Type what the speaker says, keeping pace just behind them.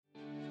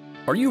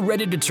Are you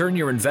ready to turn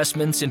your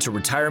investments into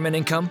retirement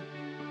income?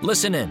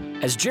 Listen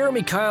in as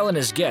Jeremy Kyle and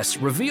his guests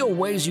reveal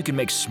ways you can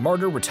make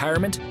smarter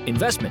retirement,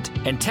 investment,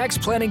 and tax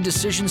planning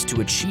decisions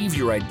to achieve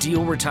your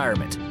ideal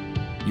retirement.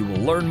 You will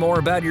learn more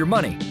about your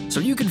money so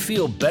you can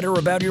feel better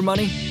about your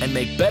money and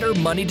make better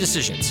money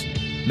decisions.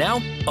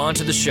 Now, on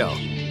to the show.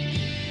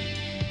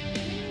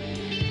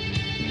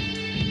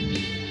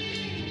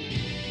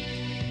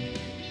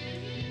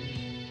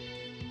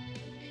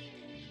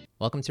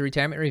 Welcome to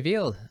Retirement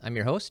Revealed. I'm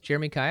your host,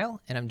 Jeremy Kyle,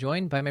 and I'm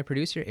joined by my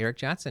producer, Eric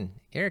Johnson.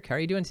 Eric, how are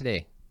you doing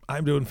today?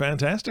 I'm doing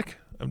fantastic.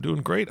 I'm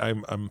doing great.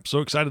 I'm so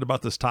excited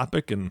about this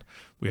topic, and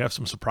we have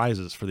some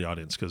surprises for the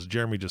audience because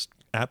Jeremy just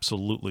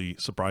absolutely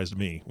surprised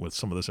me with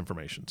some of this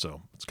information.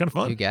 So it's kind of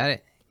fun. You got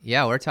it.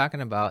 Yeah, we're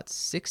talking about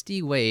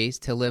 60 ways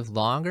to live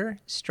longer,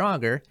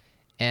 stronger,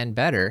 and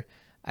better.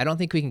 I don't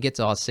think we can get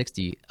to all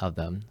 60 of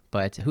them,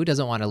 but who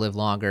doesn't want to live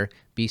longer,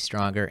 be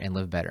stronger, and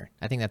live better?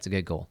 I think that's a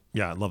good goal.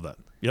 Yeah, I love that.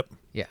 Yep.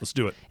 Yeah. Let's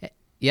do it.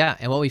 Yeah,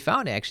 and what we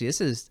found actually,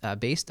 this is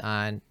based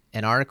on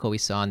an article we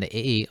saw in the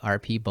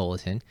AARP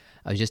Bulletin.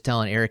 I was just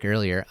telling Eric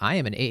earlier, I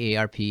am an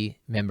AARP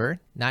member,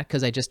 not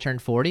because I just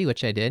turned 40,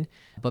 which I did,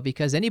 but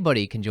because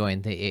anybody can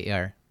join the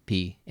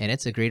AARP, and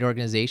it's a great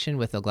organization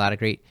with a lot of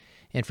great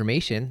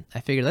information. I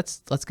figured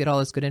let's get all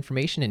this good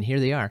information, and here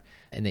they are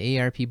in the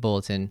AARP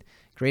Bulletin.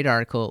 Great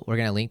article. We're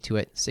going to link to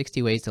it.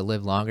 60 ways to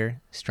live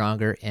longer,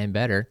 stronger, and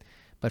better.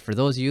 But for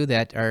those of you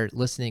that are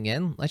listening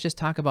in, let's just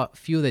talk about a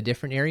few of the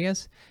different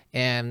areas,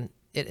 and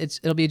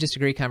it'll be just a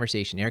great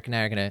conversation. Eric and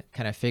I are going to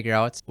kind of figure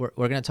out, we're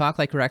going to talk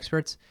like we're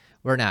experts.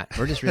 We're not.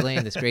 We're just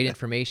relaying this great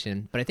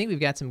information, but I think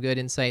we've got some good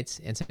insights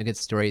and some good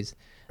stories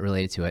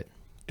related to it.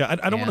 Yeah,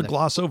 I don't want to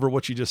gloss over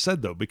what you just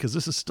said, though, because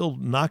this is still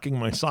knocking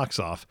my socks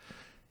off.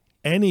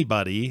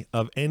 Anybody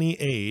of any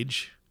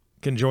age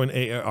can join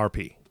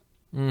AARP.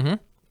 Mm-hmm.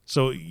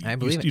 So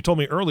you told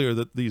me earlier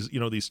that these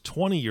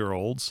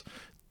 20-year-olds,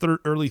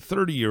 early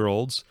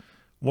 30-year-olds,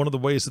 one of the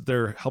ways that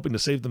they're helping to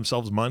save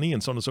themselves money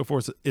and so on and so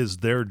forth is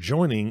they're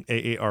joining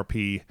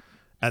AARP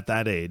at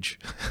that age.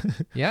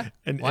 Yeah.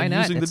 and why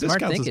not? using That's the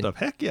discounts thinking. and stuff.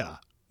 Heck yeah.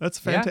 That's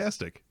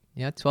fantastic.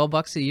 Yeah,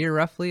 $12 a year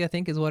roughly, I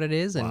think is what it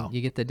is. And Wow.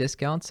 you get the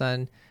discounts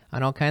on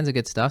all kinds of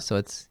good stuff. So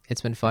it's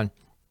been fun.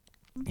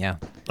 Yeah.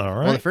 All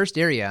right. Well, the first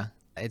area,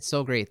 it's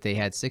so great. They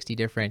had 60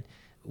 different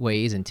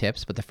ways and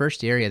tips, but the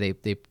first area,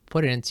 they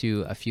put it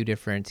into a few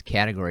different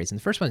categories. And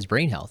the first one is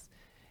brain health.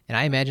 And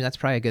I imagine that's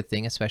probably a good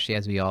thing, especially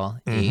as we all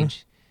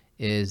age,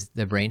 is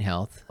the brain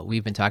health.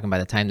 We've been talking by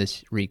the time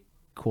this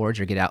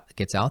records or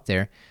gets out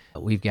there,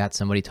 we've got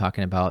somebody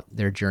talking about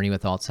their journey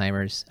with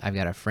Alzheimer's. I've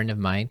got a friend of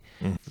mine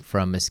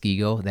from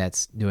Muskego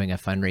that's doing a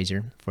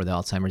fundraiser for the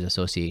Alzheimer's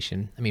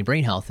Association. I mean,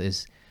 brain health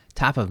is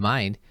top of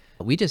mind.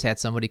 We just had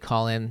somebody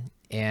call in,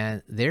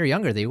 and they're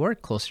younger. They were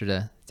closer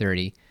to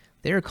 30.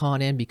 They were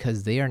calling in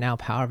because they are now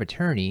power of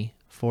attorney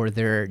for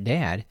their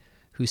dad,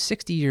 who's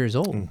 60 years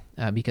old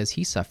because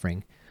he's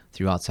suffering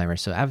through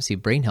Alzheimer's. So obviously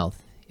brain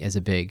health is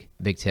a big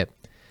tip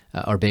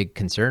or big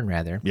concern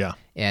rather. Yeah.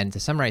 And to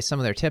summarize some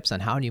of their tips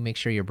on how do you make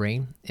sure your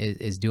brain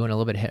is doing a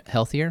little bit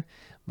healthier,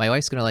 my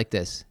wife's going to like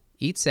this.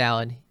 Eat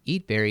salad,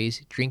 eat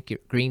berries, drink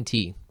green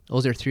tea.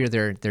 Those are three of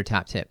their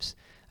top tips.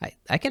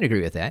 I can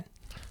agree with that.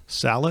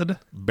 Salad,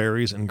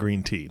 berries, and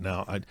green tea.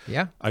 Now,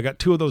 I got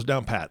two of those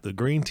down pat. The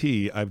green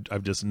tea,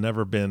 I've just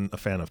never been a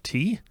fan of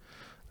tea.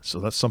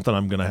 So that's something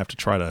I'm going to have to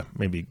try to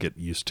maybe get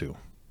used to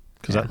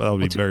because that'll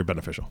be very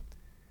beneficial.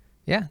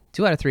 Yeah,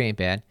 2 out of 3 ain't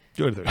bad.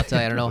 2 out of 3. I'll tell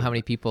you, I don't know how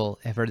many people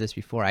have heard this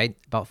before.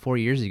 About 4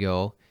 years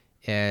ago,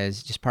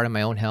 as just part of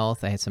my own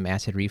health, I had some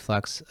acid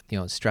reflux,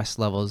 stress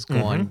levels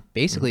going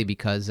basically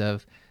because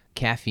of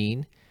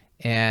caffeine.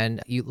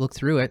 And you look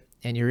through it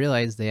and you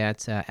realize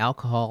that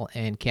alcohol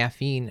and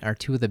caffeine are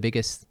two of the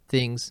biggest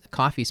things,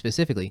 coffee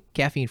specifically,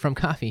 caffeine from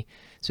coffee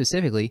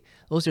specifically,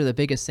 those are the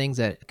biggest things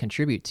that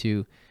contribute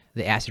to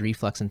the acid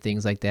reflux and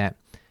things like that.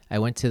 I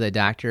went to the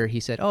doctor. He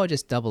said,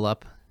 just double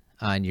up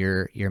on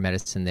your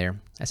medicine there.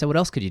 I said, what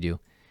else could you do?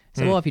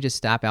 He said, well, if you just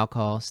stop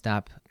alcohol,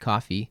 stop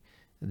coffee,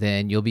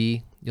 then you'll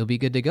be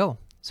good to go.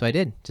 So I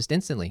did, just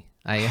instantly.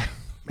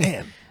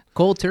 Man,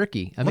 cold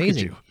turkey,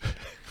 amazing. Look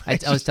at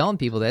you. I was telling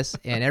people this,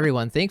 and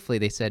everyone, thankfully,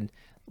 they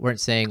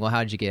weren't saying, well, how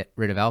did you get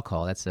rid of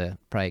alcohol? That's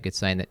probably a good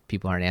sign that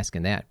people aren't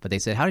asking that. But they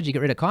said, how did you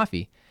get rid of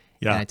coffee?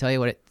 Yeah. And I tell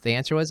you what the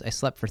answer was, I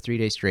slept for 3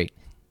 days straight.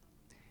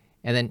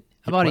 And then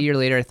about a year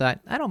later, I thought,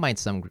 I don't mind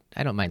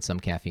some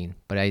caffeine,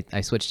 but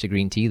I switched to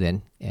green tea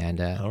then, and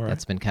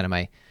that's been kind of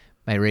my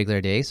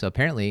regular day. So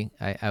apparently,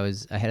 I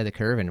was ahead of the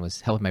curve and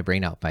was helping my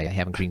brain out by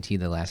having green tea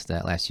the last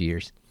few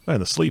years. And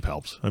the sleep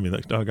helps. I mean,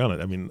 doggone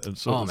it. I mean,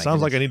 so it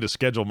sounds like I need to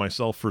schedule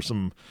myself for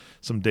some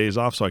days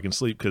off so I can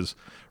sleep because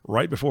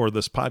right before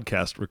this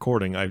podcast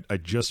recording, I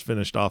just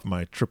finished off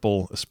my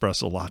triple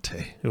espresso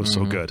latte. It was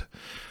so good.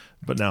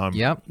 But now I'm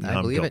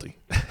guilty.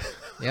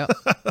 Yep.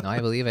 No, I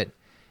believe it.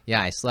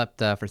 Yeah, I slept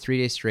for 3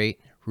 days straight,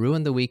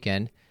 ruined the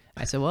weekend.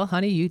 I said, well,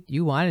 honey,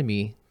 you wanted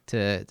me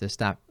to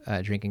stop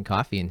drinking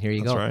coffee, and here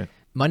you go. That's right.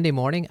 Monday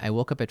morning, I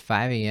woke up at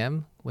 5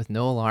 a.m. with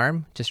no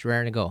alarm, just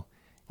raring to go.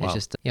 Wow. It's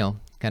just,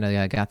 kind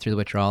of got through the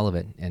withdrawal of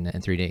it in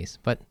 3 days.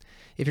 But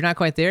if you're not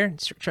quite there,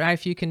 try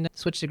if you can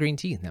switch to green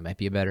tea. That might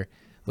be a better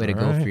way to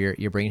go for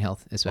your brain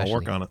health, especially. I'll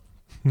work on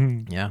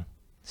it. Yeah.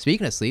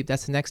 Speaking of sleep,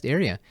 that's the next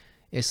area,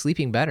 is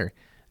sleeping better.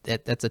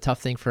 That's a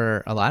tough thing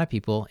for a lot of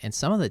people. And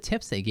some of the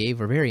tips they gave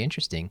were very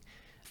interesting.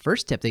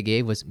 First tip they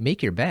gave was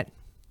make your bed,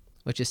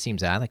 which just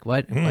seems odd. Like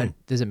what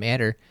does it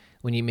matter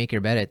when you make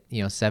your bed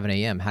at 7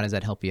 a.m.? How does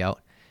that help you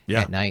out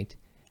at night?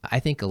 I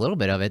think a little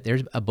bit of it.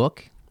 There's a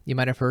book you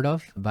might have heard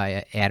of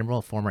by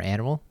a former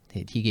admiral.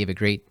 He gave a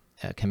great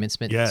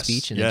commencement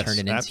speech and then turned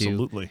it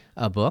into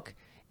a book.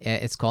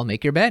 It's called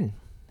Make Your Bed.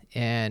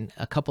 And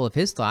a couple of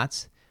his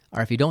thoughts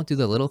are, if you don't do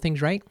the little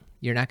things right,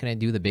 you're not going to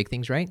do the big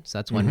things right. So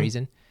that's one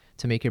reason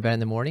to make your bed in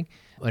the morning.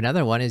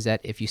 Another one is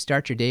that if you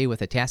start your day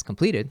with a task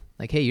completed,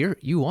 like, hey,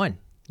 you won.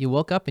 You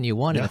woke up and you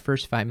won in the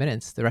first 5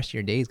 minutes. The rest of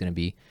your day is going to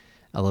be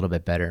a little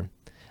bit better.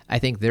 I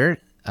think their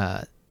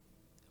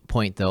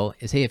point, though,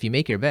 is, hey, if you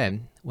make your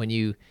bed, when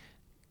you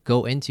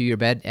go into your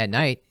bed at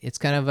night, it's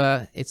kind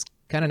of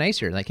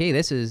nicer. Like, hey,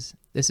 this is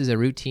a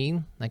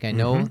routine. Like, I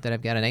know that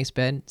I've got a nice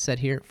bed set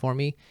here for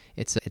me.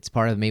 It's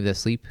part of maybe the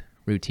sleep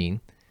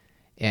routine.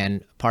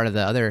 And part of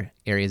the other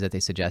areas that they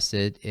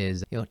suggested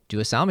is, do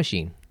a sound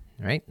machine,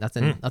 right?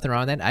 Nothing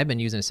wrong with that. I've been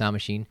using a sound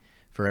machine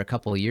for a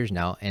couple of years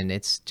now, and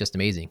it's just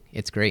amazing.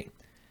 It's great.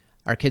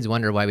 Our kids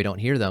wonder why we don't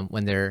hear them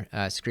when they're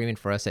screaming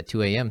for us at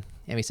 2 a.m.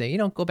 And we say,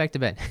 go back to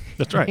bed.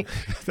 That's right.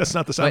 That's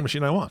not the sound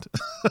machine I want.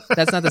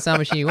 That's not the sound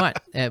machine you want.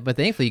 But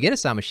thankfully, you get a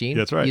sound machine.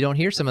 That's right. You don't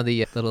hear some of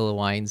the little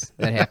whines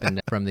that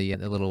happen from the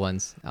little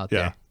ones out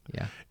there.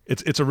 Yeah.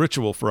 It's a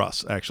ritual for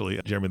us,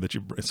 actually, Jeremy.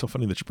 It's so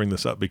funny that you bring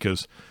this up,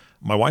 because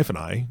my wife and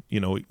I,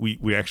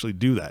 we actually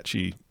do that.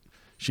 She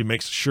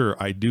makes sure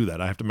I do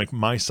that. I have to make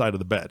my side of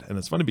the bed. And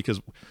it's funny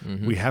because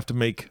we have to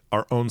make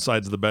our own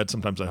sides of the bed.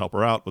 Sometimes I help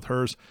her out with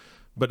hers,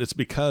 but it's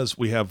because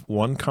we have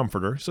one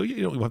comforter. So,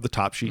 we have the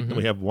top sheet and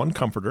we have one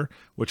comforter,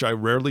 which I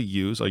rarely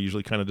use. I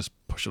usually kind of just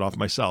push it off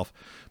myself.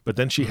 But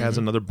then she has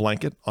another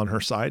blanket on her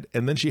side.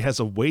 And then she has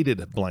a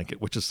weighted blanket,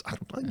 which is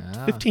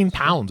 15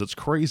 pounds. It's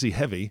crazy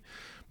heavy,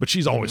 but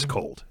she's always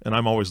cold and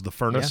I'm always the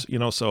furnace,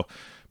 so.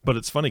 But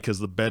it's funny because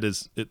the bed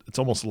it's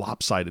almost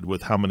lopsided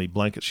with how many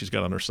blankets she's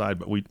got on her side.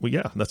 But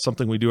that's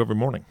something we do every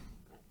morning.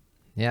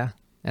 Yeah.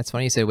 That's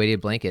funny you said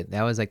weighted blanket.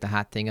 That was like the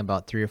hot thing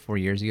about 3 or 4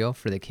 years ago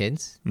for the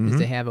kids, is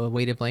to have a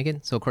weighted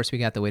blanket. So of course we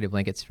got the weighted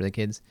blankets for the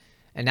kids.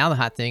 And now the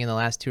hot thing in the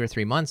last 2 or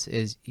 3 months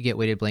is you get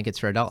weighted blankets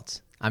for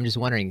adults. I'm just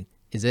wondering,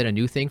 is it a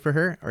new thing for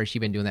her, or has she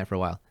been doing that for a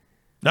while?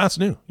 No, it's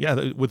new.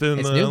 Yeah. Within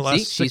it's the new. last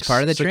See, she's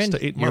part of the trend.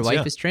 6 to 8 Your months.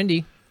 wife is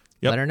trendy.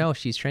 Let her know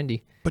she's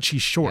trendy. But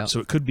she's short, so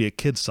it could be a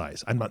kid's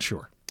size. I'm not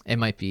sure. It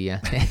might be,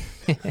 yeah.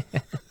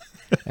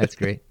 That's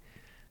great.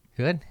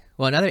 Good.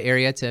 Well, another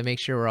area to make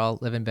sure we're all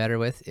living better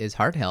with is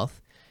heart health.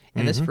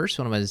 And this first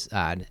one was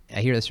odd.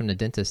 I hear this from the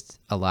dentist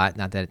a lot.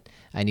 Not that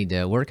I need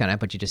to work on it,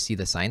 but you just see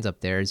the signs up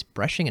there. Is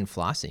brushing and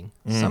flossing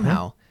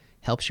somehow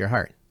helps your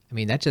heart. I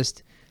mean, that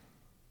just,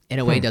 in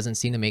a way, doesn't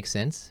seem to make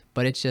sense.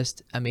 But it's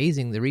just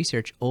amazing. The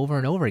research over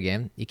and over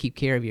again. You take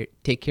care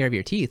of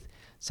your teeth.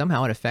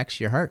 Somehow it affects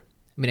your heart.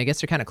 I mean, I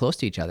guess they're kind of close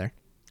to each other.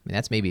 I mean,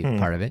 that's maybe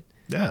part of it.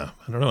 Yeah,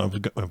 I don't know.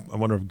 I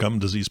wonder if gum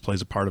disease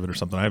plays a part of it or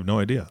something. I have no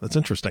idea. That's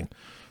interesting.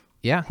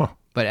 Yeah,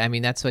 but I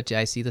mean, that's what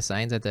I see the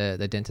signs at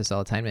the dentist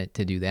all the time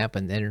to do that.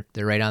 But then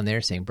they're right on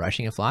there saying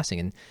brushing and flossing.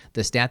 And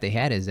the stat they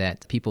had is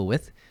that people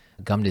with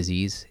gum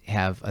disease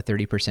have a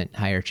 30%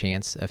 higher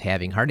chance of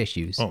having heart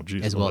issues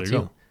as well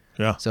too.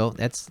 Yeah. So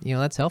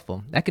that's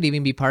helpful. That could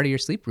even be part of your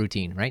sleep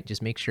routine, right?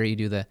 Just make sure you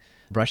do the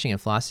brushing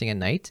and flossing at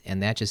night,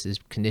 and that just is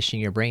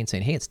conditioning your brain,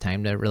 saying, "Hey, it's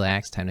time to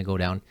relax, time to go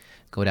down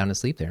to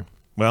sleep." There.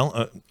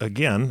 Well,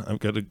 again, I've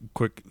got a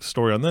quick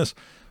story on this.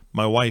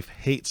 My wife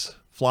hates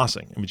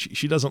flossing. I mean,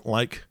 she doesn't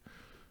like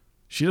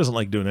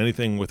doing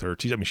anything with her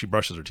teeth. I mean, she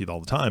brushes her teeth all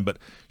the time, but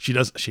she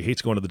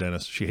hates going to the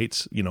dentist. She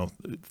hates,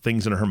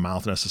 things in her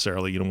mouth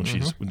necessarily,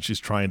 when she's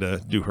trying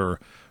to do her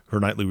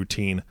nightly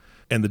routine.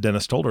 And the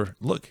dentist told her,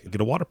 "Look, get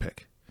a water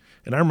pick."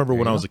 And I remember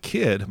when I was a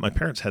kid, my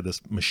parents had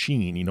this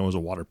machine, it was a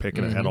water pick,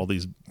 and it had all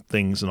these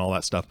things and all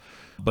that stuff.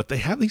 But they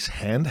have these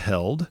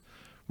handheld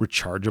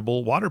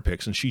rechargeable water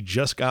picks, and she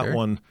just got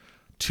one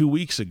 2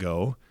 weeks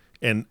ago.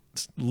 And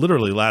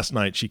literally last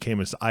night she came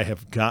and said, "I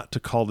have got to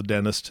call the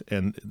dentist,"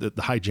 and the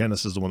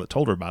hygienist is the one that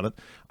told her about it.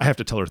 "I have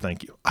to tell her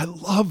thank you." I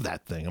love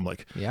that thing. I'm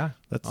like, yeah,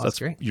 that's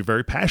great. You're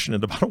very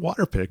passionate about a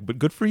water pick, but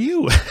good for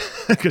you,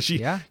 because she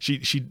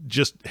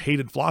just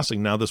hated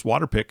flossing. Now this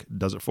water pick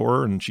does it for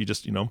her, and she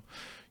just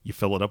you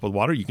fill it up with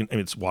water.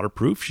 It's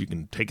waterproof. She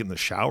can take it in the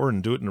shower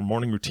and do it in her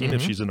morning routine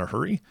if she's in a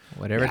hurry.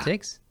 Whatever it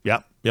takes.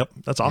 Yep.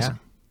 That's awesome.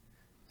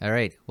 Yeah. All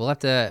right. We'll have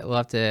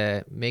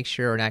to make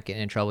sure we're not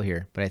getting in trouble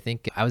here. But I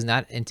think I was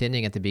not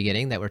intending at the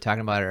beginning that we're talking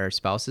about our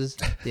spouses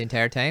the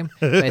entire time.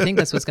 But I think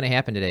that's what's going to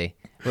happen today.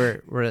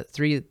 We're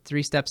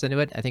three steps into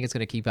it. I think it's going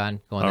to keep on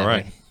going that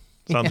way.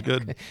 Sounds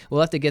good.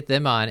 We'll have to get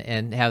them on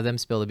and have them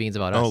spill the beans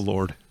about us. Oh,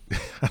 Lord.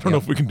 I don't know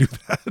if we can do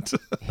that.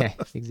 Yeah,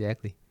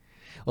 exactly.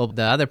 Well,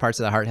 the other parts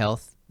of the heart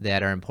health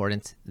that are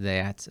important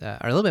that are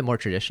a little bit more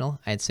traditional,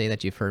 I'd say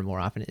that you've heard more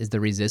often, is the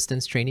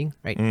resistance training,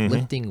 right?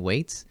 Lifting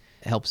weights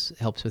helps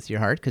with your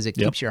heart because it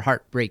keeps your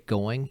heart rate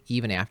going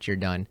even after you're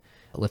done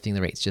lifting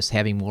the weights. Just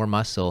having more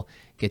muscle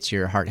gets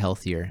your heart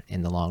healthier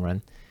in the long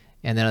run.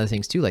 And then other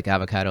things too, like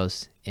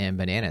avocados and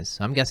bananas.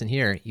 So I'm guessing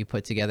here you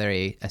put together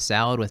a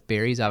salad with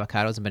berries,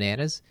 avocados, and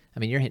bananas. I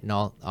mean, you're hitting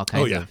all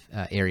kinds of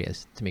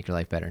areas to make your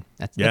life better.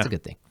 That's a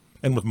good thing.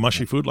 And with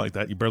mushy food like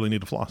that, you barely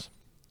need to floss.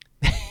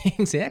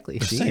 Exactly.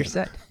 See, you're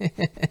set.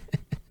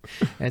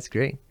 That's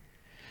great.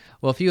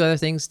 Well, a few other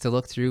things to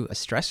look through. A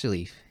stress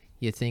relief.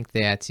 You think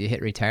that you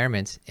hit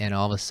retirement and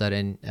all of a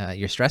sudden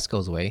your stress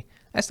goes away.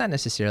 That's not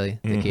necessarily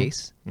the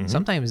case.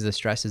 Sometimes the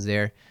stress is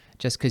there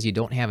just because you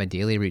don't have a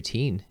daily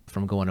routine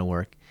from going to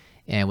work.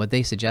 And what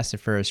they suggested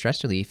for a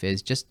stress relief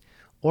is just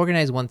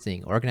organize one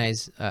thing.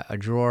 Organize a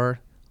drawer.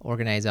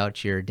 Organize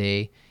out your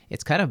day.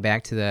 It's kind of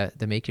back to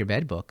the make your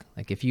bed book.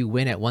 Like if you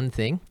win at one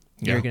thing,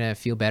 you're going to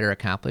feel better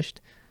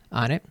accomplished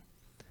on it.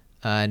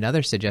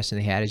 Another suggestion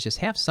they had is just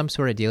have some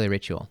sort of daily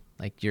ritual,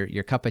 like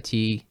your cup of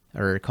tea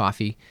or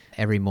coffee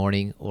every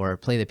morning, or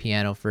play the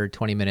piano for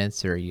 20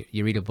 minutes, or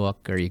you read a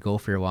book, or you go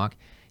for your walk.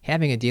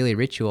 Having a daily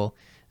ritual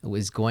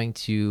is going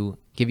to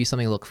give you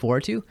something to look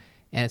forward to,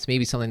 and it's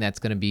maybe something that's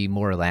going to be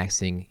more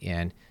relaxing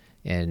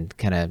and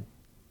kind of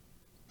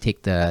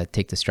take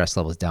the stress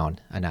levels down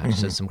a notch.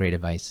 So some great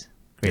advice.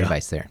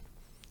 Advice there.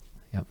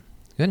 Yep.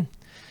 Good.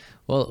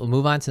 Well, we'll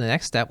move on to the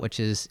next step, which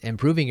is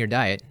improving your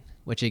diet,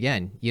 which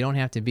again, you don't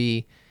have to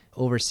be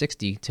over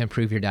 60 to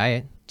improve your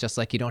diet, just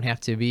like you don't have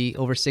to be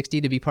over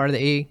 60 to be part of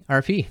the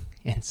AARP.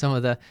 And some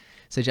of the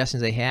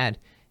suggestions they had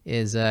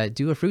is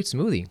do a fruit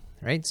smoothie,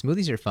 right?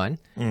 Smoothies are fun.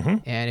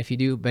 And if you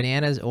do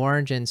bananas,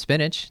 orange, and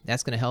spinach,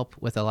 that's going to help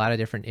with a lot of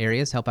different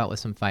areas, help out with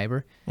some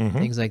fiber,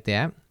 things like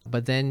that.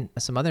 But then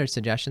some other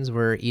suggestions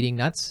were eating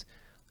nuts,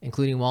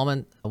 including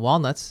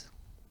walnuts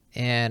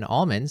and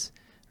almonds,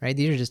 right?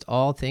 These are just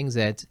all things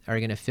that are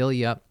going to fill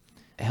you up,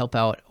 help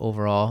out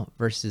overall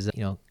versus,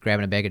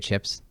 grabbing a bag of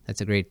chips.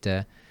 That's a great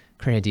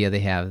idea they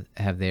have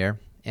there.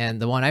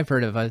 And the one I've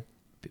heard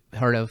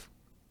of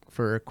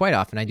for quite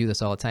often, I do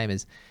this all the time,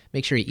 is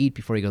make sure you eat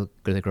before you go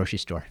to the grocery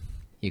store.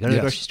 You go to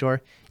the grocery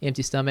store,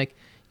 empty stomach,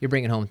 you're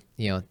bringing home,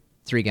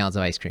 3 gallons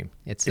of ice cream.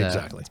 It's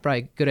exactly. It's probably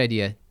a good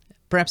idea.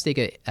 Perhaps take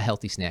a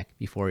healthy snack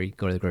before you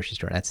go to the grocery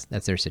store. That's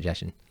their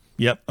suggestion.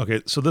 Yep.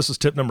 Okay. So this is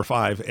tip number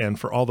 5. And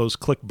for all those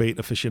clickbait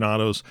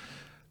aficionados,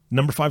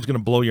 number 5 is going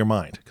to blow your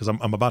mind, because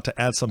I'm about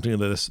to add something to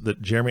this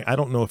that, Jeremy, I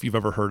don't know if you've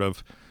ever heard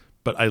of,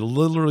 but I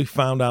literally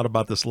found out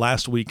about this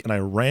last week, and I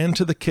ran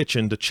to the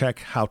kitchen to check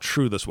how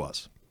true this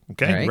was.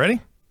 Okay. Right. You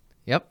ready?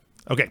 Yep.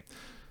 Okay.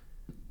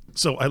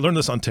 So I learned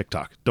this on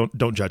TikTok.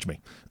 Don't judge me.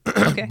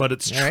 Okay. But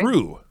it's all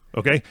true. Right.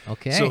 Okay.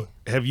 Okay. So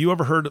have you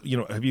ever heard,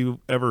 have you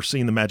ever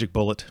seen the Magic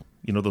Bullet?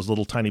 Those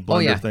little tiny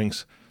blender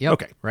things? Yep.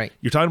 Okay. Right.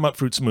 You're talking about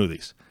fruit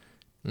smoothies.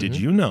 Did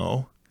you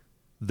know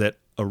that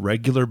a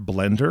regular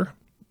blender,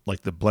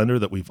 like the blender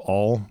that we've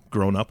all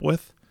grown up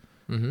with,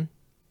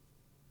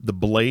 the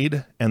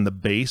blade and the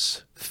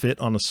base fit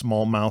on a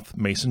smallmouth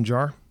mason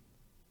jar?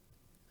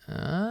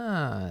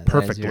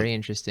 Perfectly. That's very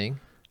interesting.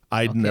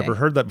 I'd never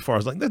heard that before. I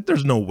was like,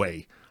 there's no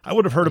way. I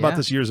would have heard about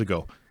this years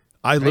ago.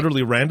 I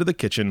literally ran to the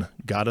kitchen,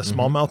 got a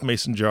smallmouth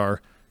mason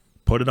jar,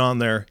 put it on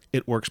there.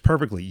 It works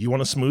perfectly. You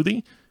want a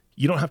smoothie?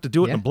 You don't have to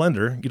do it in a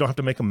blender. You don't have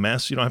to make a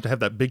mess. You don't have to have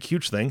that big,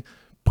 huge thing.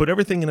 Put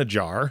everything in a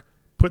jar,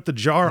 put the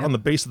jar on the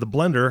base of the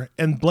blender,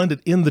 and blend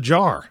it in the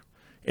jar.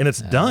 And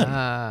it's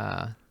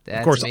done. That's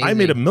of course, amazing. I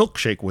made a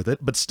milkshake with it,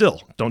 but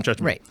still, don't judge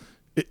me. Right.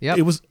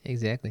 It was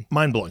exactly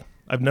mind-blowing.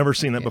 I've never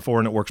seen that before,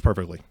 and it works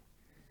perfectly.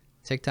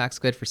 TikTok's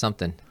good for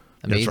something.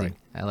 Amazing. That's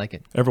right. I like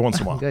it. Every once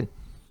in a while. Good.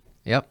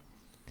 Yep.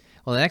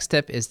 Well, the next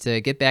tip is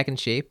to get back in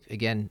shape.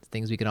 Again,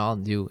 things we can all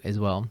do as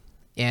well.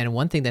 And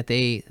one thing that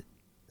they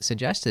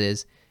suggested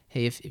is,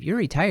 hey, if you're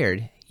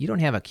retired, you don't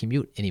have a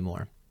commute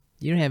anymore.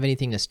 You don't have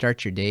anything to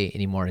start your day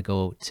anymore to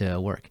go to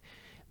work.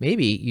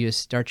 Maybe you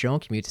just start your own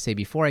commute to say,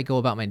 before I go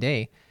about my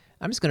day,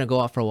 I'm just going to go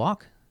out for a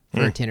walk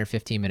for 10 or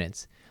 15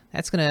 minutes.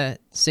 That's going to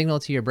signal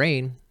to your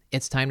brain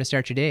it's time to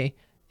start your day.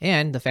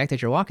 And the fact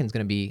that you're walking is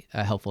going to be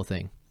a helpful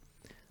thing.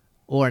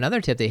 Or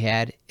another tip they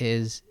had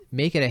is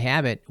make it a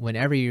habit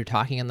whenever you're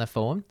talking on the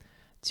phone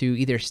to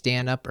either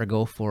stand up or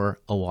go for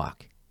a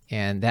walk.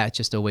 And that's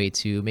just a way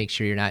to make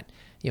sure you're not,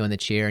 in the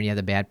chair and you have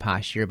the bad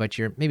posture, but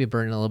you're maybe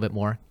burning a little bit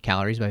more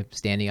calories by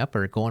standing up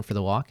or going for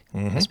the walk,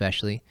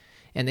 especially.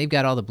 And they've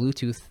got all the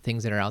Bluetooth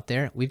things that are out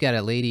there. We've got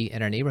a lady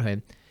in our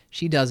neighborhood.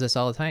 She does this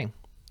all the time.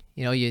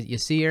 You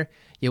see her,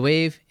 you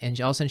wave, and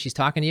all of a sudden she's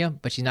talking to you,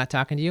 but she's not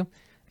talking to you.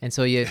 And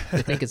so you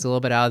think it's a little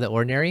bit out of the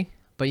ordinary.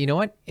 But you know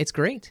what? It's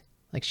great.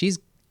 Like, she's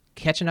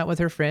catching up with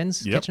her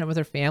friends, catching up with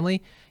her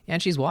family,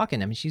 and she's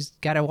walking. I mean, she's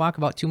got to walk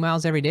about 2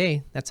 miles every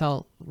day. That's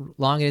how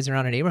long it is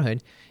around her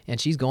neighborhood.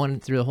 And she's going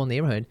through the whole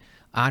neighborhood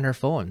on her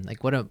phone.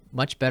 Like, what a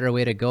much better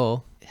way to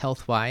go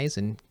health-wise,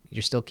 and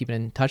you're still keeping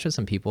in touch with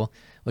some people,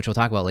 which we'll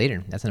talk about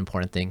later. That's an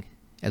important thing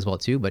as well,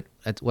 too. But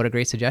what a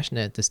great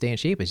suggestion to stay in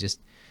shape is just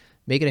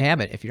make it a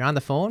habit. If you're on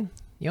the phone,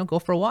 go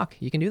for a walk.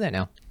 You can do that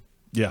now.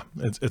 Yeah,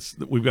 it's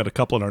we've got a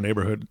couple in our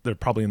neighborhood. They're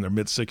probably in their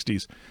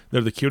mid-60s.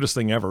 They're the cutest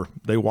thing ever.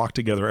 They walk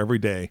together every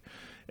day,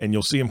 and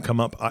you'll see them come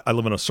up. I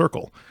live in a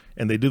circle,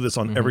 and they do this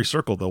on every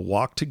circle. They'll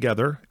walk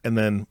together, and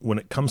then when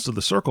it comes to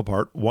the circle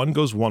part, one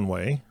goes one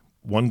way,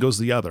 one goes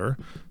the other.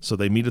 So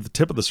they meet at the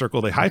tip of the circle.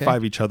 They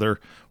high-five each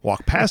other,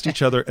 walk past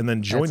each other, and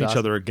then join each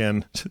other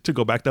again to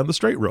go back down the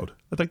straight road.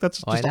 I think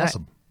that's just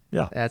awesome.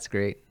 Yeah, that's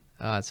great.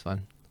 Oh, that's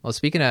fun. Well,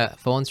 speaking of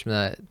phones from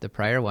the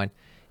prior one,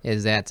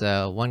 is that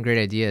one great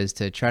idea is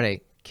to try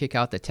to kick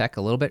out the tech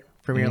a little bit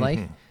from your life.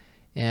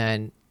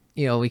 And,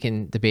 we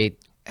can debate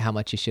how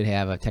much you should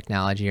have of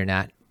technology or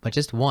not, but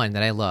just one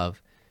that I love,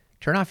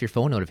 turn off your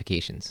phone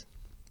notifications.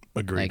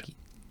 Agreed. Like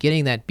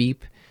getting that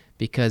beep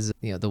because,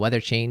 the weather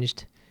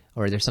changed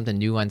or there's something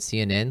new on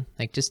CNN,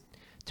 like just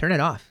turn it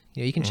off.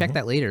 You can check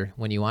that later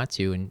when you want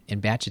to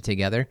and batch it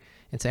together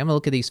and say, I'm going to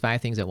look at these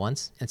 5 things at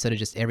once instead of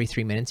just every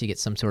 3 minutes you get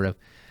some sort of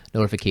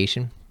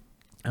notification.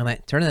 I'm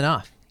like, turn it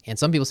off. And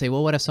some people say,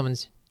 well, what if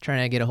someone's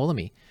trying to get a hold of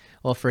me?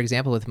 Well, for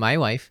example, with my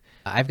wife,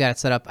 I've got it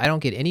set up. I don't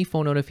get any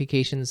phone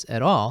notifications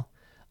at all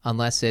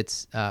unless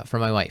it's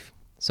from my wife.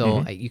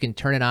 So you can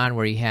turn it on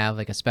where you have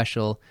like a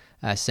special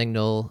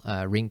signal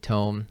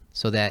ringtone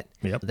so that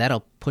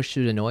that'll push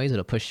through the noise.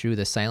 It'll push through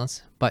the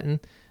silence button.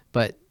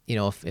 But,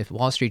 if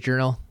Wall Street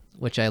Journal,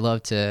 which I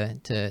love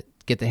to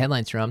get the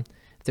headlines from,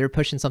 if they're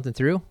pushing something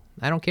through,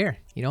 I don't care.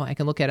 I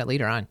can look at it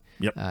later on.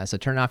 Yep. So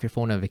turn off your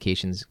phone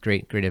notifications.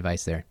 Great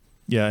advice there.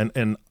 Yeah,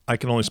 and I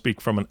can only speak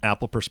from an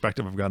Apple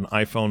perspective. I've got an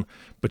iPhone,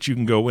 but you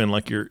can go in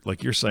like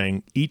you're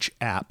saying. Each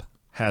app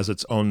has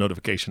its own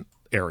notification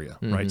area,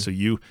 right? So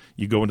you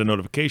go into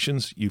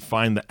notifications, you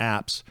find the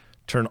apps,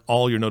 turn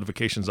all your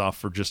notifications off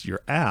for just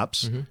your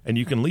apps, and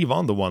you can leave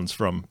on the ones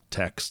from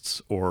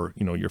texts or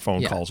your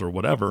phone calls or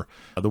whatever,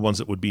 the ones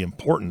that would be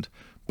important.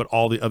 But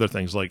all the other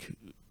things like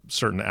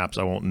certain apps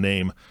I won't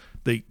name,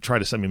 they try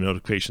to send me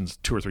notifications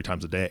 2 or 3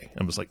 times a day.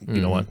 I'm just like,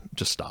 you know what?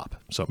 Just stop.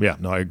 So yeah,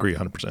 no, I agree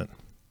 100%.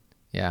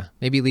 Yeah,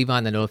 maybe leave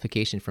on the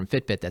notification from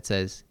Fitbit that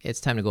says it's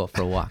time to go out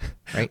for a walk,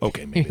 right?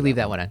 Okay, maybe leave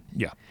that one on.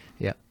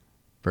 Yeah,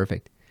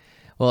 perfect.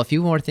 Well, a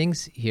few more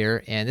things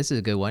here, and this is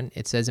a good one.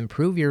 It says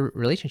improve your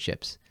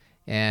relationships,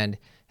 and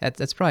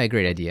that's probably a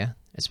great idea,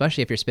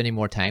 especially if you're spending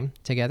more time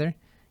together.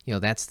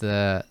 That's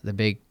the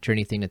big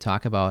journey thing to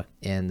talk about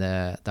in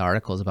the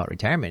articles about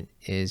retirement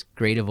is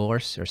gray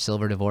divorce or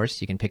silver divorce.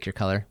 You can pick your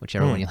color,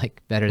 whichever one you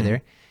like better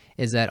there.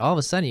 Is that all of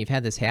a sudden you've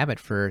had this habit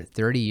for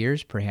 30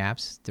 years,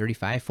 perhaps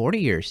 35, 40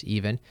 years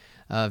even,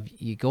 of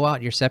you go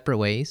out your separate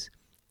ways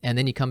and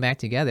then you come back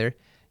together.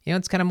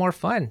 It's kind of more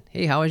fun.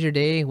 Hey, how was your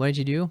day? What did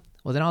you do?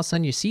 Well, then all of a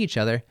sudden you see each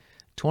other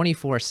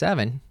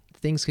 24/7.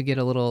 Things could get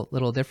a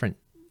little different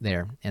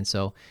there. And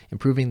so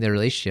improving the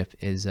relationship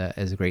is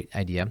a great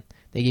idea.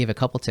 They gave a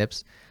couple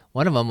tips.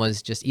 One of them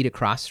was just eat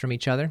across from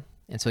each other.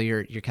 And so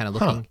you're kind of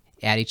looking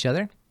at each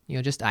other,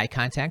 just eye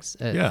contact's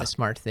a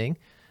smart thing.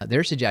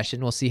 Their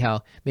suggestion, we'll see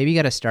how, maybe you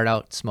got to start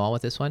out small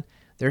with this one.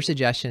 Their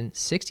suggestion,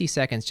 60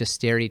 seconds, just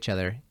stare at each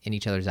other in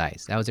each other's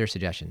eyes. That was their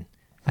suggestion.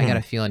 I got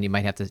a feeling you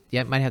might have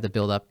to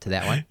build up to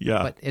that one.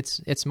 Yeah. But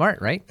it's smart,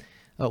 right?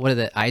 What are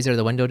the eyes are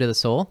the window to the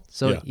soul?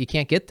 So you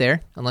can't get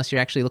there unless you're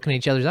actually looking at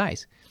each other's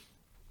eyes.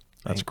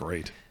 That's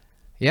great.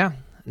 Yeah.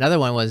 Another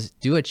one was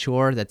do a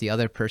chore that the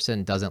other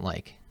person doesn't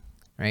like,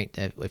 right?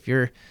 If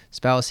your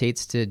spouse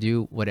hates to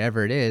do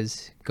whatever it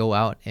is, go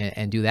out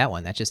and do that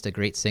one. That's just a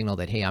great signal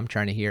that, hey, I'm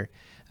trying to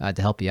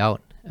help you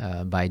out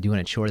by doing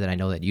a chore that I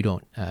know that you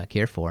don't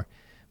care for.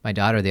 My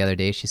daughter the other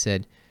day, she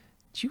said,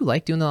 do you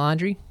like doing the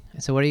laundry? I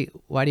said,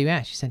 why do you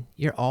ask? She said,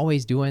 you're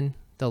always doing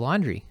the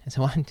laundry. I said,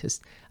 well,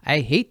 I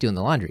hate doing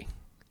the laundry.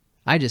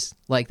 I just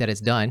like that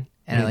it's done.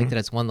 And I like that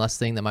it's one less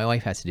thing that my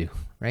wife has to do,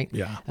 right?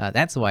 Yeah.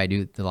 That's why I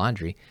do the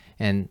laundry.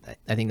 And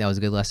I think that was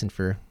a good lesson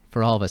for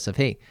all of us of,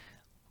 hey,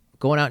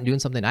 going out and doing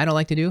something I don't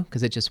like to do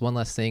because it's just one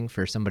less thing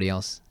for somebody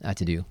else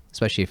to do,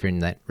 especially if you're in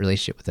that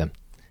relationship with them.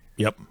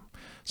 Yep.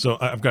 So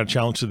I've got a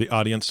challenge to the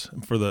audience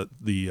for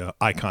the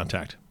eye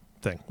contact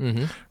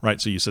thing, right?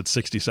 So you said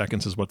 60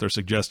 seconds is what they're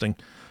suggesting.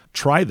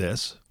 Try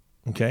this,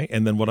 okay?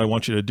 And then what I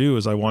want you to do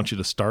is I want you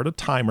to start a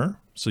timer.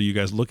 So you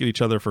guys look at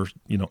each other for,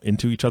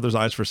 into each other's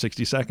eyes for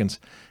 60 seconds,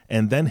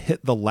 and then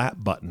hit the lap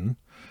button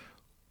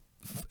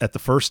at the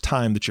first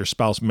time that your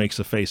spouse makes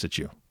a face at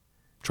you.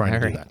 Trying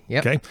to do that.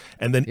 Yep. Okay.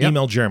 And then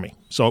email Jeremy.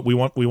 So we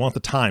want the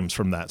times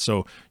from that.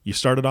 So you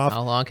started off.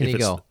 How long can you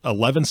go?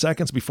 11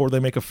 seconds before they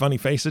make a funny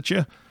face at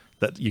you.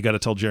 That you got to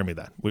tell Jeremy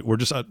that. We're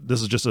just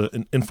this is just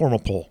an informal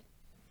poll.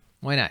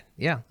 Why not?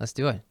 Yeah, let's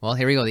do it. Well,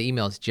 here we go. The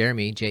email is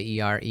Jeremy, Jeremy,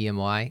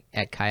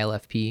 at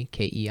KyleFP,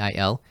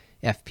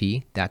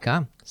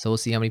 KeilFP.com. So we'll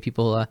see how many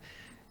people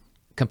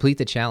complete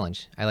the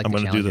challenge. I'm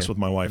going to do this with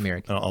my wife.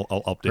 I'll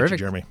update you,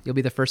 Jeremy. You'll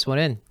be the first one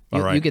in.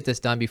 All right. You get this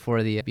done before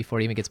it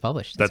even gets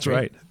published. That's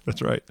right.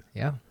 That's right.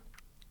 Yeah.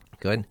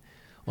 Good.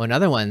 Well,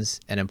 another one's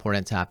an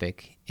important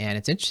topic, and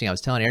it's interesting. I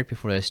was telling Eric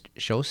before this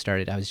show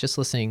started, I was just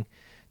listening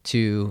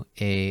to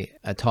a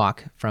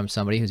talk from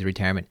somebody who's a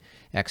retirement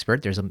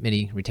expert. There's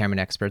many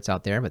retirement experts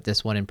out there, but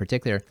this one in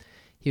particular,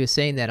 he was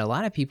saying that a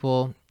lot of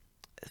people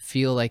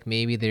feel like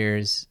maybe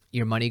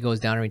your money goes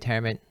down in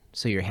retirement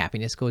so your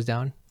happiness goes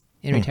down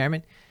in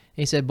retirement.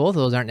 And he said both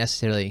of those aren't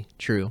necessarily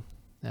true.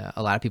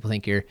 A lot of people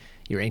think your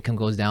income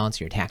goes down,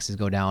 so your taxes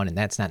go down, and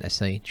that's not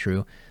necessarily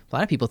true. A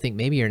lot of people think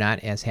maybe you're not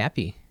as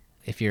happy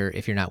if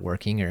you're not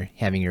working or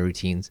having your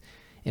routines.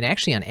 And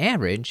actually, on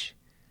average,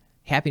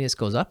 happiness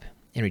goes up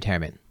in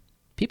retirement.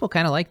 People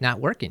kind of like not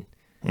working.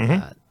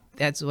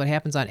 That's what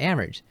happens on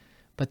average.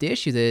 But the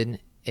issue then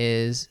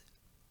is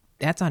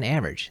that's on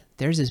average.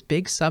 There's this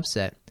big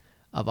subset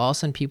of all of a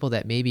sudden people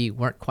that maybe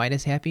weren't quite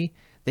as happy.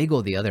 They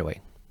go the other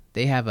way.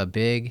 They have a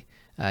big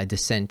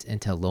descent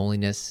into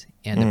loneliness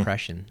and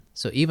depression.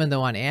 So even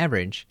though on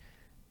average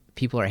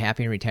people are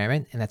happy in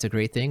retirement, and that's a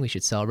great thing, we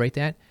should celebrate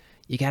that,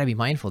 you got to be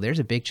mindful. There's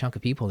a big chunk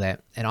of people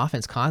that, and often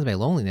it's caused by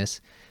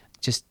loneliness,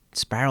 just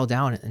spiral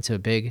down into a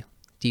big,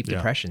 deep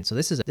depression. So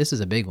this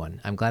is a big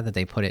one. I'm glad that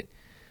they put it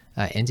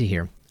into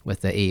here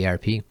with the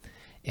AARP.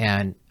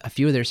 And a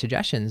few of their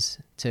suggestions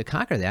to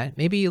conquer that,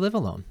 maybe you live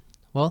alone.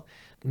 Well,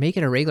 make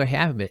it a regular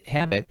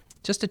habit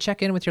just to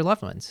check in with your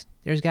loved ones.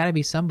 There's got to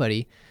be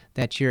somebody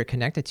that you're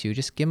connected to.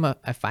 Just give them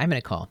a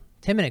 5-minute call,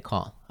 10-minute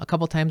call, a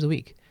couple times a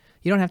week.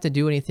 You don't have to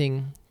do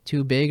anything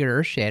too big or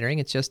earth-shattering.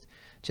 It's just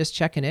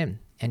checking in,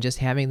 and just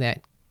having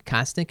that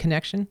constant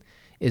connection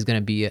is going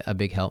to be a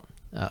big help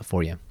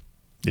for you.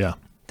 Yeah.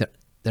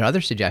 Their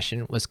other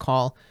suggestion was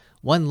call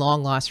one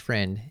long-lost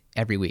friend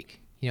every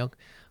week.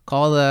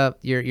 Call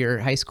your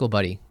high school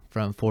buddy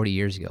from 40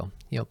 years ago.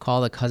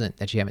 Call the cousin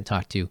that you haven't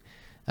talked to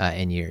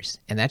in years.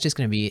 And that's just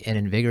going to be an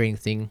invigorating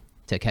thing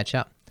to catch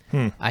up.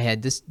 I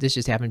had this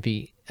just happened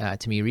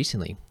to me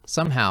recently.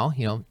 Somehow,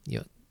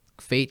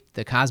 fate,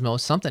 the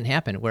cosmos, something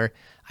happened where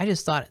I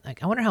just thought,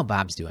 I wonder how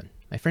Bob's doing.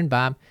 My friend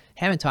Bob,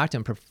 haven't talked to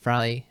him for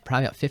probably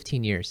about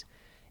 15 years.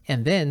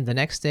 And then the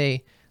next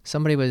day,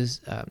 somebody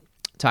was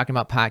talking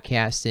about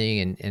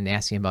podcasting and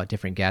asking about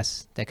different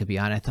guests that could be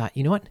on. I thought,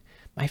 you know what?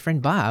 My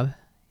friend Bob,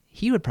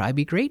 he would probably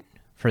be great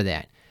for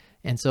that.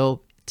 And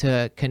so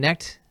to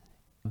connect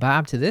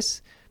Bob to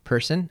this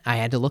person, I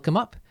had to look him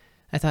up.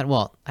 I thought,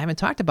 well, I haven't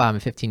talked to Bob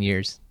in 15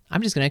 years.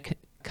 I'm just going to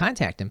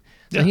contact him.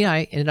 So he and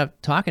I ended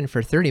up talking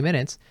for 30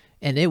 minutes,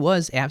 and it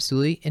was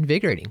absolutely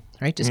invigorating,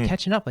 right? Just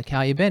catching up, like,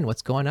 how you been?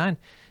 What's going on?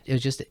 It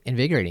was just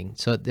invigorating.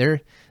 So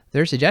their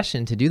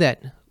suggestion to do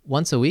that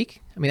once a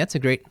week, I mean, that's a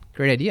great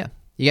idea.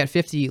 You got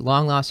 50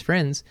 long-lost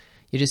friends.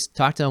 You just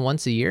talk to them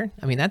once a year.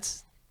 I mean,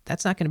 that's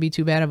not going to be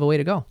too bad of a way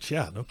to go.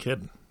 Yeah, no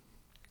kidding.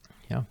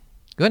 Yeah,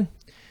 good.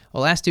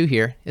 Well, last two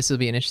here. This will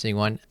be an interesting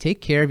one. Take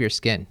care of your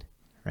skin,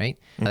 right?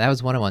 That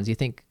was one of the ones. You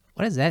think,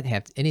 what does that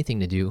have anything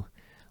to do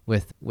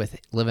with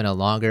living a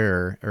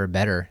longer or a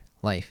better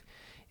life?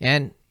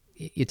 And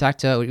we got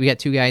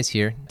two guys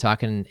here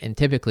talking, and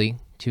typically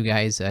two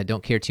guys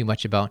don't care too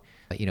much about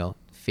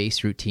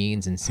face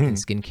routines and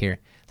skincare,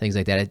 things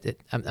like that.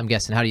 I'm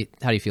guessing. How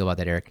do you feel about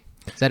that, Eric?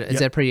 Is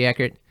that pretty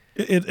accurate?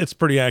 It's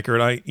pretty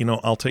accurate.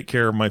 I'll take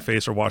care of my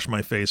face or wash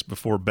my face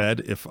before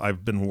bed if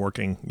I've been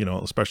working,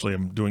 especially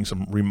I'm doing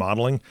some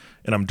remodeling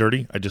and I'm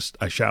dirty.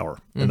 I shower,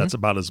 and that's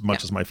about as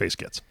much as my face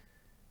gets.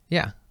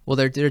 Yeah. Well,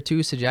 there are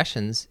two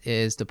suggestions: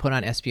 is to put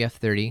on SPF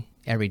 30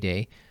 every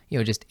day.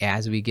 Just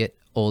as we get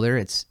older,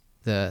 it's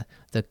the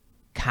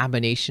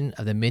combination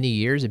of the many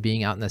years of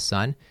being out in the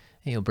sun,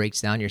 breaks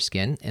down your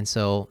skin, and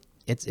so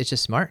it's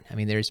just smart. I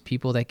mean, there's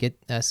people that get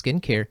skin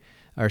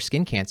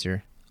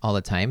cancer all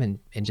the time,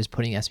 and just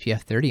putting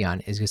SPF 30 on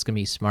is just going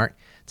to be smart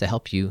to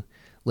help you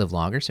live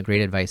longer. So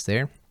great advice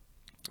there.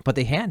 But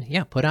they had,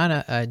 put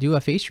on do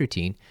a face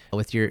routine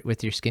with your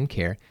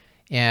skincare,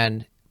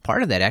 and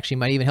part of that actually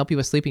might even help you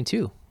with sleeping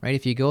too, right?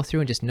 If you go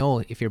through and just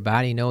know, if your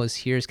body knows,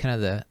 here's kind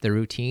of the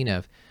routine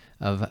of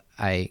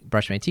I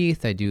brush my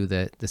teeth, I do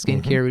the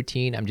skincare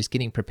routine, I'm just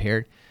getting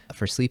prepared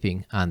for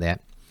sleeping on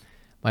that.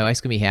 My wife's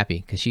gonna be happy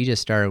because she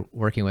just started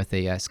working with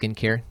a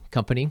skincare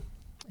company.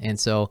 And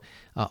so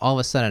all of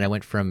a sudden I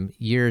went from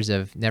years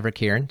of never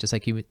caring, just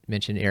like you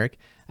mentioned, Eric.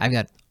 I've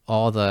got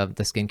all the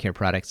skincare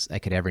products I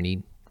could ever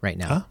need right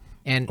now. Huh?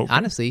 And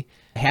honestly,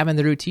 having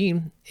the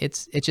routine,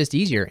 it's just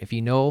easier. If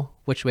you know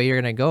which way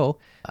you're going to go,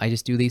 I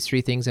just do these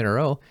 3 things in a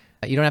row.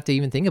 You don't have to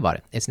even think about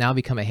it. It's now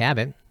become a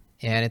habit,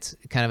 and it's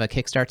kind of a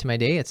kickstart to my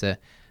day. It's a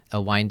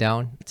wind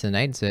down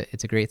tonight.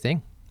 It's a great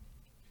thing.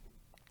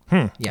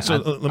 Yeah. So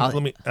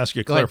let me ask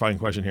you a clarifying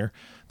question here.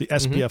 The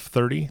SPF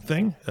 30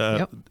 thing,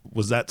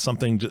 was that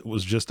something,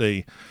 was just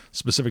a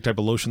specific type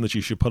of lotion that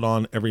you should put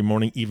on every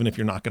morning, even if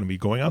you're not going to be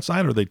going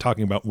outside? Or are they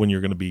talking about when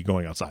you're going to be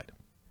going outside?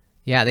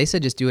 Yeah, they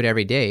said just do it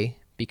every day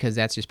because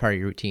that's just part of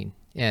your routine.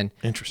 And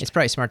it's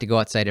probably smart to go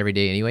outside every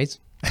day anyways,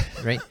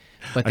 right?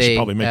 But I should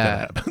probably make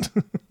that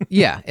happen.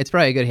 Yeah, it's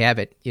probably a good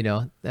habit.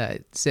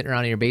 Sitting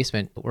around in your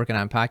basement working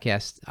on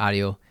podcast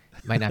audio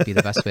might not be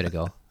the best way to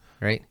go,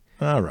 right?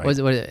 All right.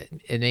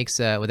 It makes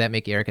would that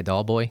make Eric a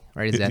dull boy,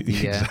 right? Is that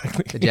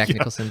the Jack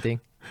Nicholson thing?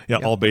 Yeah,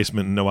 all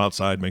basement and no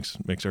outside makes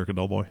Eric a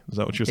dull boy. Is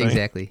that what you're saying?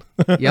 Exactly.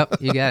 Yep,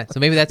 you got it.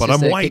 So maybe that's but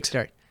just I'm a white.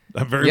 kickstart.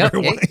 I'm very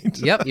white.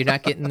 Yep, you're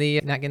not getting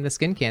the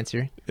skin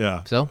cancer.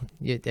 Yeah. So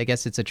I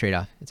guess it's a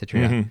trade-off.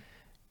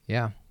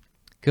 Yeah.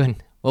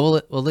 Good.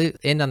 Well, we'll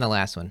end on the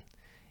last one,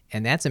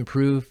 and that's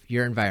improve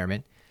your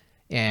environment.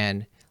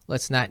 And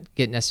let's not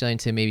get necessarily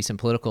into maybe some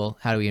political,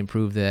 how do we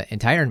improve the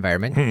entire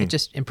environment?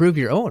 Just improve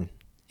your own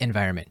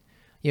environment.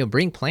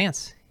 Bring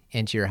plants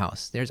into your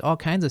house. There's all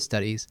kinds of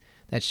studies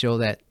that show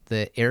that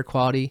the air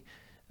quality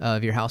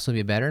of your house will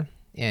be better.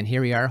 And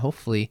here we are,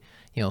 hopefully,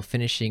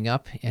 finishing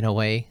up in a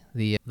way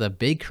the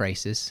big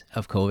crisis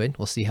of COVID.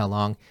 We'll see how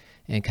long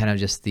and kind of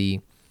just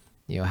the,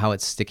 how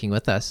it's sticking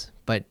with us.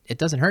 But it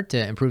doesn't hurt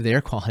to improve the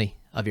air quality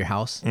of your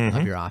house,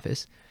 of your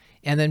office.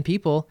 And then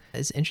people,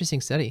 it's an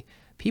interesting study,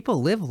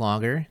 people live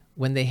longer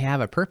when they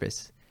have a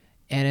purpose.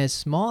 And as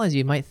small as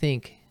you might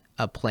think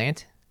a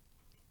plant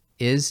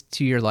is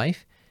to your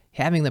life,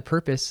 having the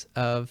purpose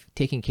of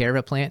taking care of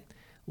a plant,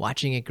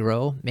 watching it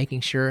grow,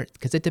 making sure,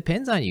 because it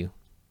depends on you,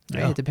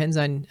 right? It depends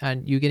on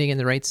you getting in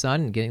the right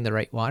sun and getting the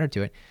right water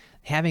to it.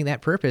 Having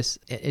that purpose,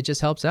 it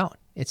just helps out.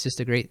 It's just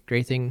a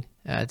great thing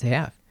to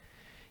have.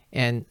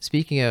 And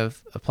speaking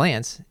of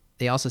plants,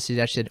 they also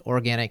suggested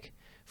organic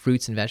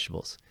fruits and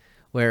vegetables,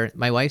 where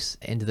my wife's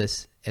into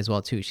this as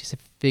well too. She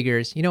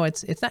figures,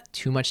 it's not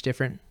too much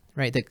different,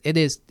 right?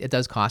 It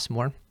does cost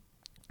more,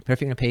 but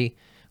if you're going to pay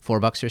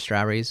 $4 for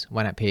strawberries,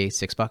 why not pay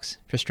 $6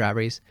 for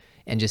strawberries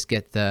and just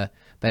get the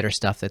better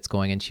stuff that's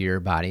going into your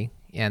body?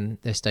 And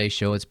the studies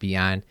show it's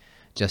beyond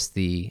just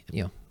the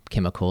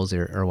chemicals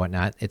or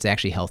whatnot. It's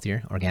actually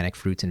healthier. Organic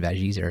fruits and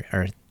veggies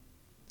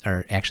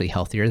are actually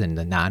healthier than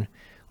the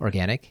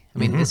non-organic. I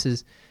mean, this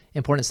is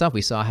important stuff.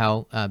 We saw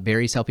how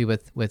berries help you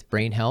with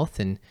brain health,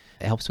 and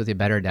it helps with a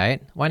better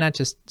diet. Why not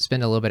just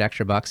spend a little bit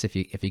extra bucks if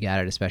you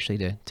got it,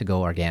 especially to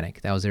go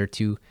organic? That was their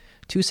two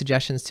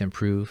suggestions to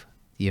improve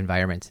the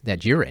environment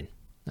that you're in,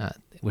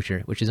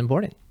 which is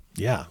important.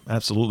 Yeah,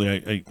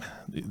 absolutely.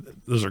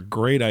 Those are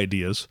great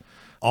ideas.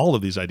 All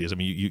of these ideas. I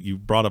mean, you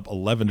brought up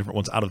 11 different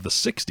ones out of the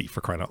 60, for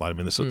crying out loud. I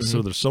mean, so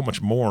there's so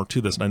much more to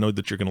this. And I know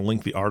that you're going to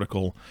link the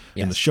article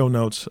in the show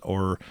notes,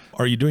 or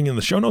are you doing it in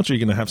the show notes, or are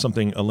you going to have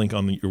a link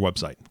on your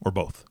website, or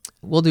both?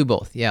 We'll do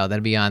both. Yeah,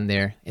 that'll be on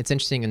there. It's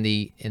interesting, in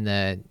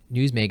the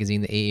news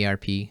magazine, the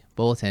AARP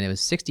Bulletin, it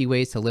was 60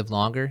 ways to live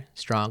longer,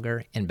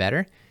 stronger, and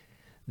better.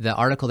 The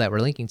article that we're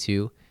linking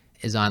to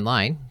is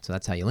online, so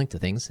that's how you link to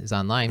things, is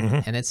online,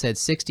 and it said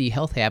 60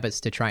 health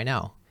habits to try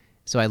now.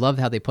 So I love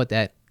how they put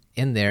that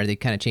in there. They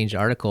kind of changed the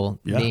article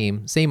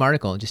name, same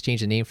article, just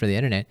changed the name for the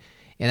internet.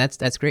 And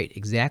that's great.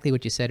 Exactly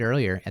what you said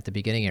earlier at the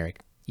beginning,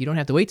 Eric. You don't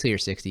have to wait till you're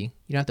 60. You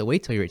don't have to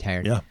wait till you're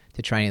retired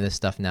to try any of this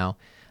stuff now.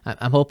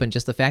 I'm hoping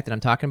just the fact that I'm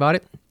talking about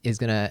it is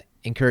going to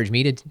encourage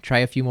me to try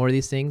a few more of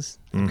these things.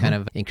 I'm kind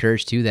of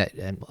encouraged too that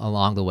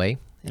along the way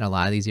in a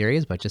lot of these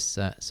areas, but just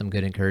some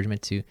good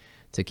encouragement to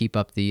keep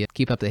up the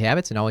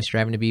habits and always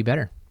striving to be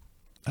better.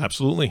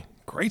 Absolutely.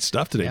 Great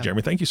stuff today,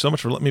 Jeremy. Thank you so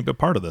much for letting me be a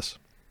part of this.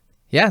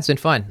 Yeah, it's been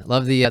fun.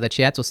 Love the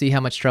chats. We'll see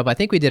how much trouble. I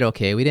think we did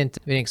okay. We didn't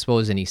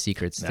expose any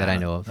secrets that I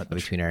know of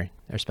between our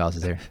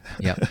spouses there.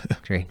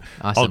 Yep. Great.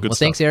 Awesome. Well,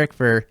 thanks, Eric,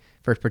 for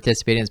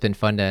participating. It's been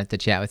fun to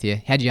chat with you.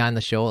 Had you on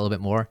the show a little bit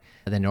more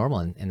than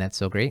normal, and that's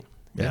so great.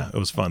 Yeah, it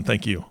was fun.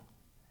 Thank you.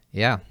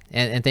 Yeah.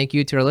 And thank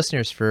you to our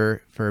listeners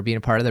for being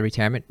a part of the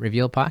Retirement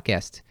Revealed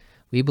podcast.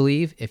 We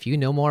believe if you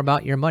know more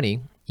about your money,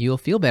 you will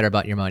feel better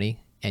about your money,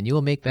 and you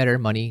will make better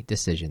money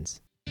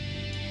decisions.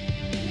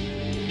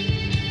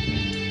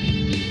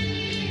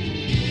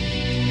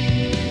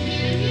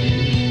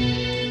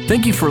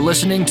 Thank you for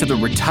listening to the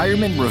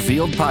Retirement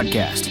Revealed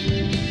podcast.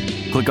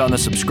 Click on the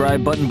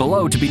subscribe button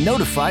below to be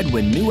notified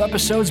when new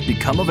episodes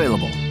become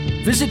available.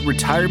 Visit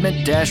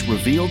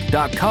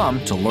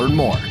retirement-revealed.com to learn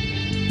more.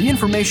 The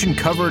information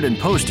covered and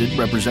posted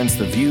represents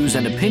the views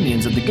and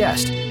opinions of the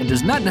guest and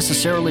does not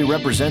necessarily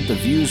represent the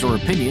views or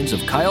opinions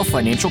of Kyle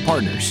Financial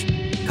Partners.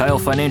 Kyle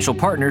Financial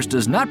Partners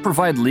does not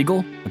provide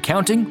legal,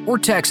 accounting, or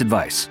tax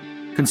advice.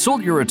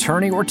 Consult your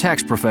attorney or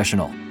tax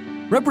professional.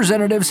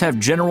 Representatives have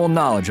general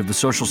knowledge of the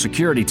Social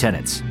Security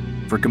tenets.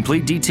 For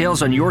complete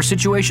details on your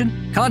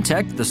situation,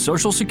 contact the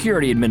Social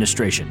Security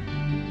Administration.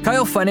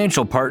 Kyle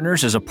Financial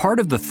Partners is a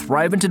part of the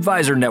Thrivent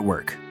Advisor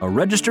Network, a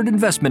registered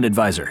investment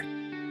advisor.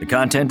 The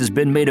content has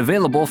been made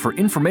available for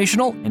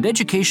informational and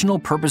educational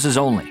purposes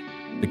only.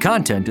 The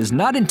content is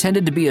not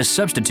intended to be a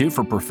substitute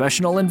for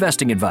professional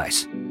investing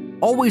advice.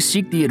 Always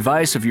seek the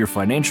advice of your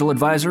financial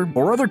advisor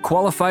or other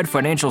qualified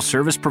financial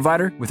service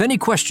provider with any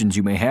questions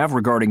you may have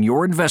regarding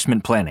your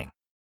investment planning.